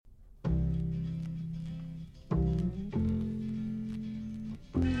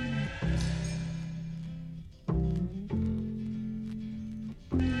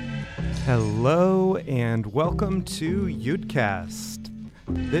Hello and welcome to Yudcast.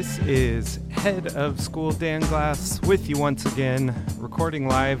 This is Head of School Dan Glass with you once again, recording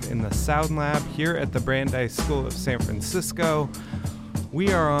live in the Sound Lab here at the Brandeis School of San Francisco.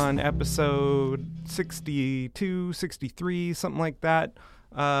 We are on episode 62, 63, something like that.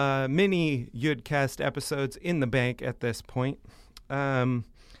 Mini Yudcast episodes in the bank at this point.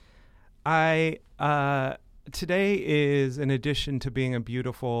 Today is, in addition to being a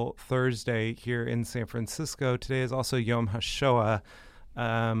beautiful Thursday here in San Francisco, today is also Yom HaShoah,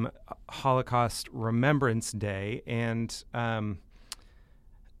 Holocaust Remembrance Day. And I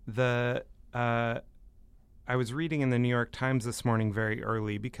was reading in the New York Times this morning very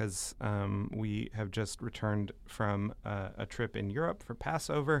early because we have just returned from a trip in Europe for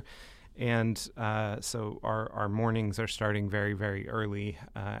Passover. And so our mornings are starting very, very early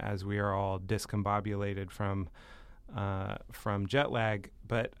as we are all discombobulated from jet lag.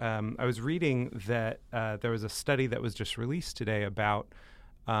 But I was reading that there was a study that was just released today about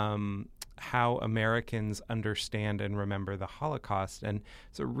how Americans understand and remember the Holocaust. And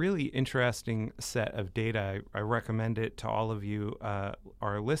it's a really interesting set of data. I recommend it to all of you,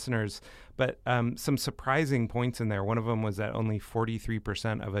 our listeners. But some surprising points in there. One of them was that only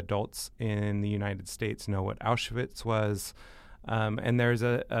 43% of adults in the United States know what Auschwitz was. And there's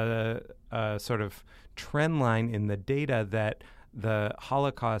a sort of trend line in the data that the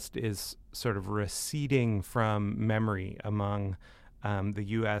Holocaust is sort of receding from memory among the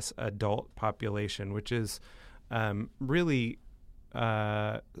U.S. adult population, which is really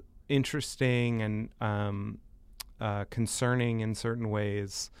interesting and concerning in certain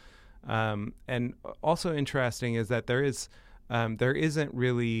ways. And also interesting is that there isn't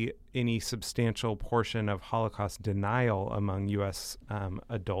really any substantial portion of Holocaust denial among U.S.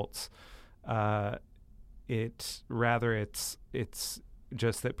 Adults. It's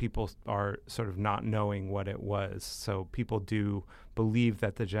just that people are sort of not knowing what it was. So people do believe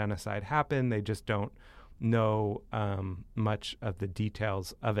that the genocide happened. They just don't know much of the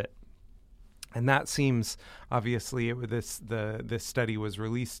details of it. And that seems, obviously, this study was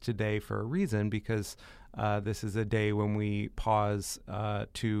released today for a reason, because this is a day when we pause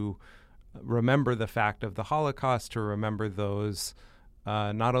to remember the fact of the Holocaust, to remember those,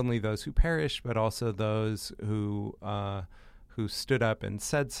 not only those who perished, but also those who stood up and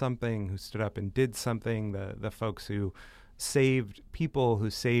said something, who stood up and did something, the folks who saved people, who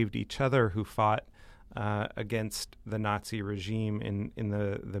saved each other, who fought against the Nazi regime in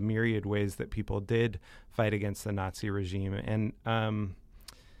the myriad ways that people did fight against the Nazi regime. And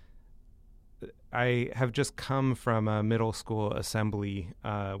I have just come from a middle school assembly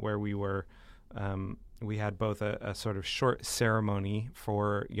where we had both a sort of short ceremony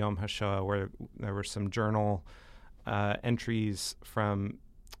for Yom HaShoah, where there were some journal entries from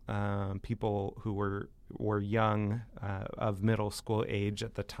people who were young, of middle school age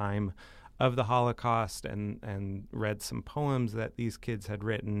at the time of the Holocaust, and read some poems that these kids had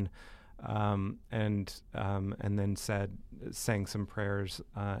written, and then sang some prayers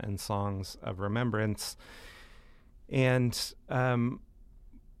and songs of remembrance, and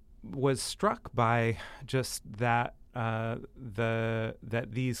was struck by just that. That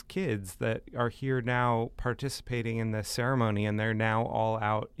these kids that are here now participating in this ceremony, and they're now all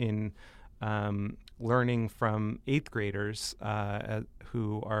out in learning from 8th graders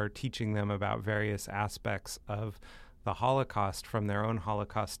who are teaching them about various aspects of the Holocaust from their own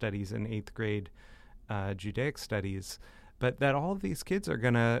Holocaust studies in 8th grade Judaic studies. But that all of these kids are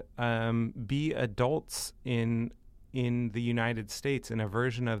going to be adults in the United States, in a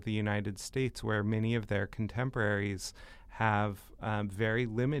version of the United States where many of their contemporaries have very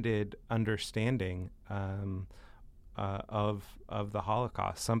limited understanding of the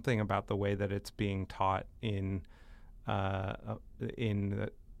Holocaust. Something about the way that it's being taught in the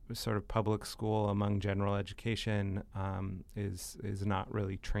sort of public school among general education is not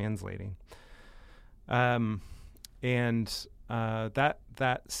really translating. And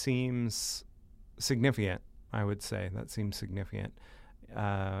that seems significant. I would say that seems significant,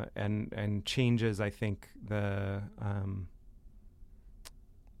 and changes, I think, the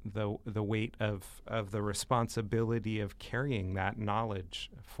weight of the responsibility of carrying that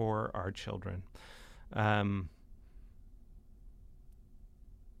knowledge for our children.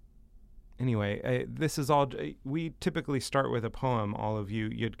 Anyway, this is all. We typically start with a poem. All of you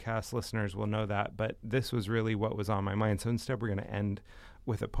Yudcast listeners will know that, but this was really what was on my mind. So instead, we're going to end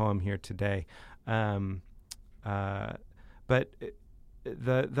with a poem here today. But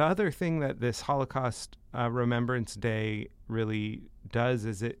the other thing that this Holocaust Remembrance Day really does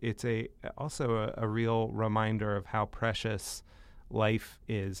is it's also a real reminder of how precious life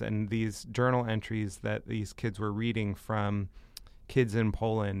is. And these journal entries that these kids were reading from kids in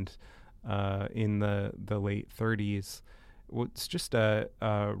Poland in the late 30s, it's just a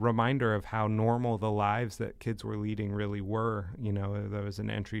reminder of how normal the lives that kids were leading really were. There was an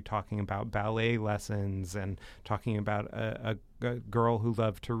entry talking about ballet lessons and talking about a girl who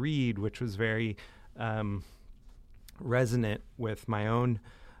loved to read, which was very resonant with my own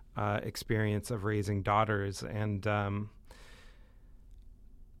experience of raising daughters. And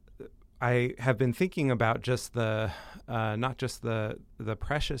I have been thinking about just not just the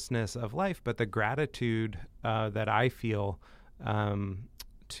preciousness of life, but the gratitude that I feel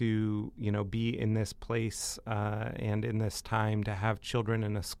to be in this place and in this time, to have children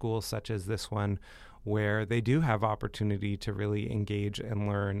in a school such as this one, where they do have opportunity to really engage and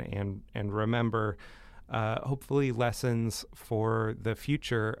learn and remember, hopefully, lessons for the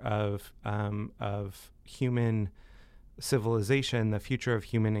future of human civilization, the future of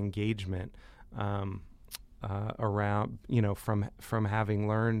human engagement, around, from having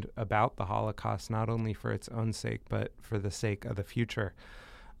learned about the Holocaust, not only for its own sake, but for the sake of the future.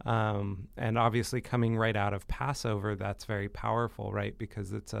 And obviously, coming right out of Passover, that's very powerful, right?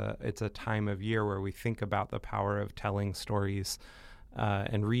 Because it's a time of year where we think about the power of telling stories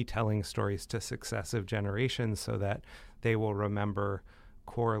and retelling stories to successive generations, so that they will remember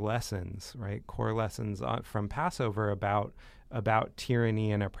core lessons, right? Core lessons from Passover about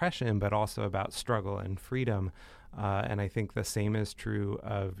tyranny and oppression, but also about struggle and freedom. And I think the same is true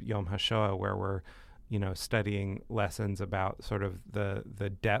of Yom HaShoah, where we're, studying lessons about sort of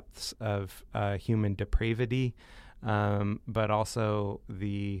the depths of human depravity, but also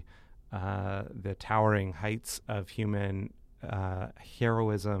the towering heights of human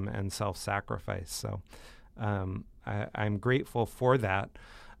heroism and self-sacrifice. So I'm grateful for that.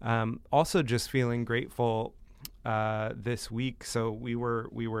 Also, just feeling grateful this week. So we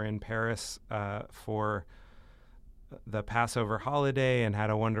were in Paris for the Passover holiday and had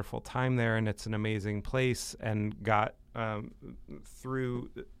a wonderful time there, and it's an amazing place, and got through,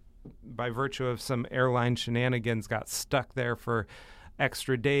 by virtue of some airline shenanigans, got stuck there for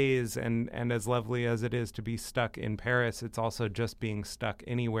extra days. And as lovely as it is to be stuck in Paris, it's also just being stuck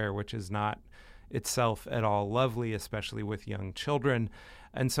anywhere, which is not itself at all lovely, especially with young children.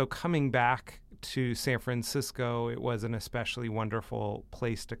 And so coming back to San Francisco, it was an especially wonderful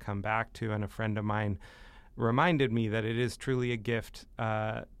place to come back to. And a friend of mine reminded me that it is truly a gift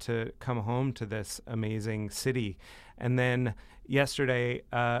to come home to this amazing city. And then yesterday,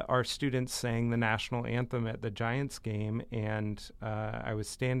 our students sang the national anthem at the Giants game, and I was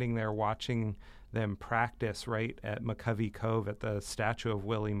standing there watching them practice right at McCovey Cove at the statue of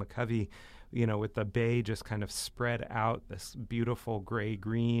Willie McCovey, with the bay just kind of spread out, this beautiful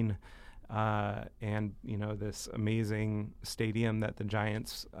gray-green, and, this amazing stadium that the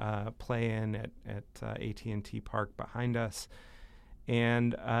Giants play in at AT&T Park behind us.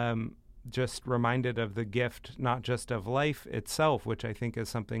 And just reminded of the gift, not just of life itself, which I think is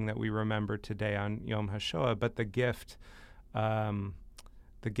something that we remember today on Yom HaShoah, but the gift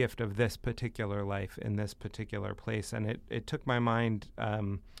of this particular life in this particular place. And it took my mind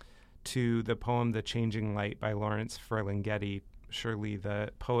to the poem The Changing Light by Lawrence Ferlinghetti, surely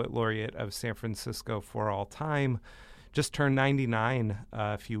the poet laureate of San Francisco for all time, just turned 99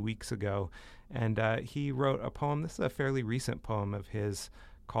 a few weeks ago. And he wrote a poem, this is a fairly recent poem of his,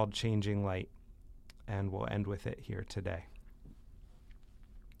 called Changing Light, and we'll end with it here today.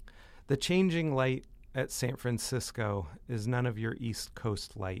 The changing light at San Francisco is none of your East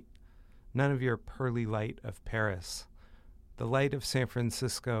Coast light, none of your pearly light of Paris. The light of San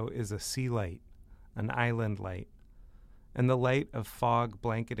Francisco is a sea light, an island light, and the light of fog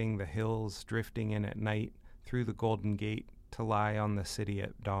blanketing the hills, drifting in at night through the Golden Gate to lie on the city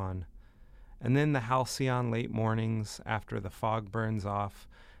at dawn. And then the halcyon late mornings after the fog burns off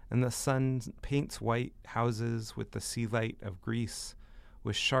and the sun paints white houses with the sea light of Greece,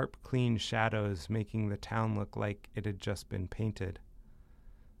 with sharp, clean shadows making the town look like it had just been painted.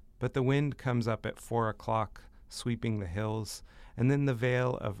 But the wind comes up at 4 o'clock, sweeping the hills, and then the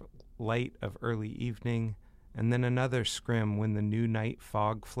veil of light of early evening, and then another scrim when the new night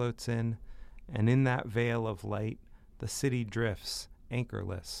fog floats in, and in that veil of light the city drifts,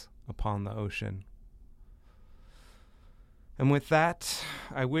 anchorless, upon the ocean. And with that,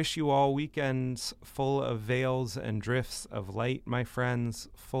 I wish you all weekends full of veils and drifts of light, my friends,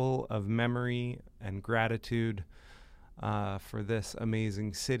 full of memory and gratitude for this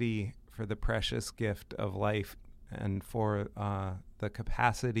amazing city, for the precious gift of life, and for the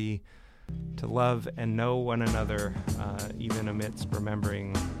capacity to love and know one another, even amidst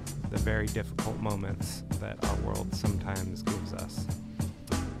remembering the very difficult moments that our world sometimes gives us.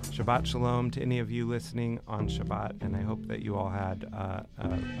 Shabbat Shalom to any of you listening on Shabbat, and I hope that you all had a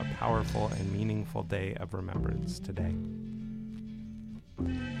powerful and meaningful day of remembrance today.